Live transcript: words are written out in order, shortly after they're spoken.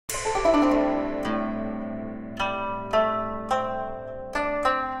Hey,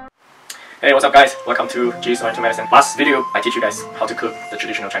 what's up guys? Welcome to G's Oriental Medicine. Last video, I teach you guys how to cook the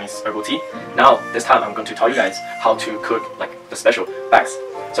traditional Chinese herbal tea. Now, this time I'm going to tell you guys how to cook like the special bags.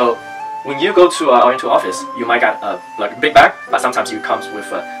 So, when you go to our Oriental office, you might get a big bag, but sometimes it comes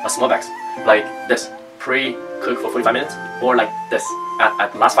with a small bags, like this, pre-cook for 45 minutes, or like this,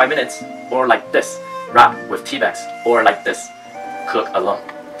 at last 5 minutes, or like this, wrap with tea bags, or like this, cook alone.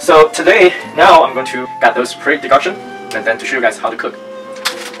 So today, now I'm going to get those pre-decoction, and then to show you guys how to cook.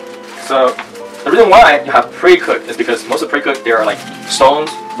 So the reason why you have pre-cooked is because most of pre-cooked they are like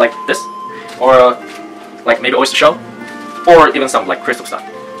stones like this, or like maybe oyster shell, or even some like crystal stuff.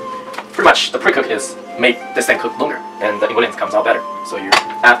 Pretty much the pre-cook is make this thing cook longer and the ingredients comes out better. So you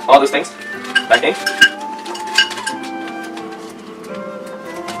add all those things back in.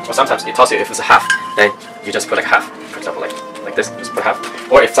 Or sometimes it tells you if it's a half, then you just put like half. For example, like this, just put half.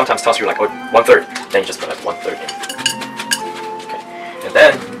 Or if sometimes tells you like 1/3, then you just put like 1/3 in. Okay, and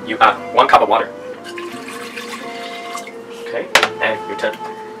then you add 1 cup of water. Okay, and you turn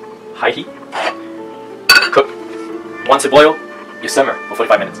high heat. Cook. Once it boils, you simmer for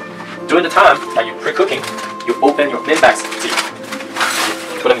 45 minutes. During the time that you're pre-cooking, you open your main bags. See,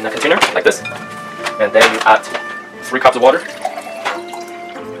 you put them in a container like this, and then you add 3 cups of water.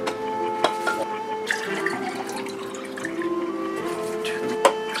 2,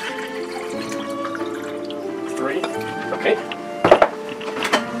 3. Okay.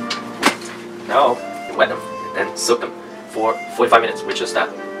 Now you wet them and then soak them for 45 minutes, which is the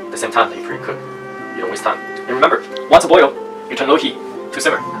same time that you pre-cook. You don't waste time. And remember, once it boils, you turn low heat to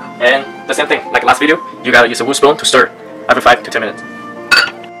simmer. And the same thing, like last video, you gotta use a wood spoon to stir every 5 to 10 minutes.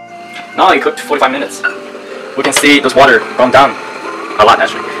 Now you cooked 45 minutes. We can see those water going down a lot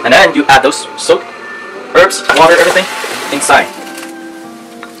actually. And then you add those soaked herbs, water, everything inside.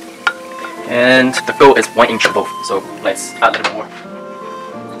 And the goal is 1 inch above. So let's add a little bit more.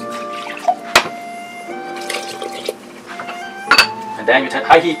 And then you turn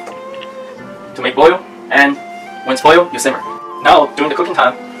high heat to make boil, and when it's boiled, you simmer. Now, during the cooking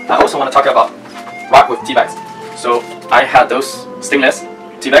time, I also want to talk about wrap with tea bags. So I had those stainless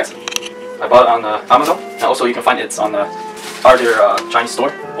tea bags. I bought it on Amazon, and also you can find it on other Chinese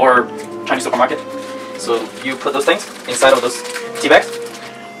store or Chinese supermarket. So you put those things inside of those tea bags,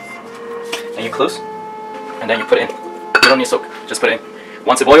 and you close, and then you put it in. You don't need soak, just put it in.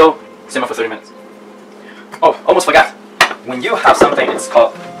 Once it boils, simmer for 30 minutes. Oh, almost forgot. When you have something, it's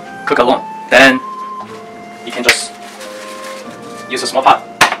called cook alone. Then you can just use a small pot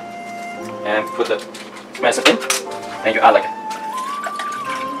and put the medicine in, and you add like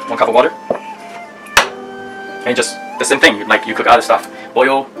 1 cup of water, and just the same thing. Like you cook other stuff.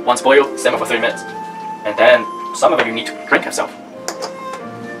 Boil, once boiled, simmer for 30 minutes, and then some of it you need to drink yourself.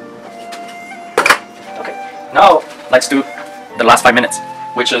 Okay, now let's do the last 5 minutes,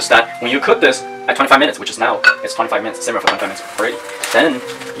 which is that when you cook this at 25 minutes, which is now, it's 25 minutes, simmer for 25 minutes already. Then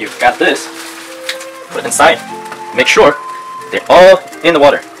you've got this, put it inside, make sure they're all in the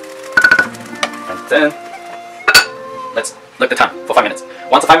water. And then, let's look the time for 5 minutes.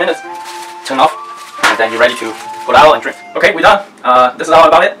 Once the 5 minutes, turn off, and then you're ready to put out and drink. Okay, we're done. This is all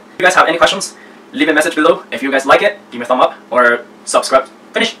about it. If you guys have any questions, leave a message below. If you guys like it, give me a thumb up or subscribe.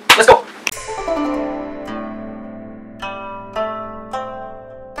 Finish. Let's go.